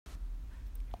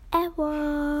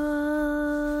Hello,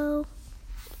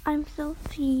 I'm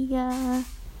Sophia.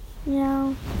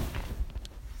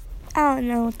 I don't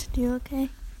know what to do, okay?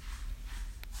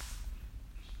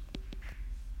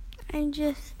 I'm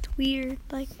just weird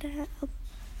like that.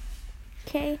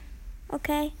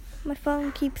 Okay? My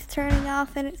phone keeps turning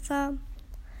off and it's a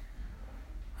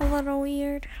little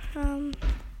weird.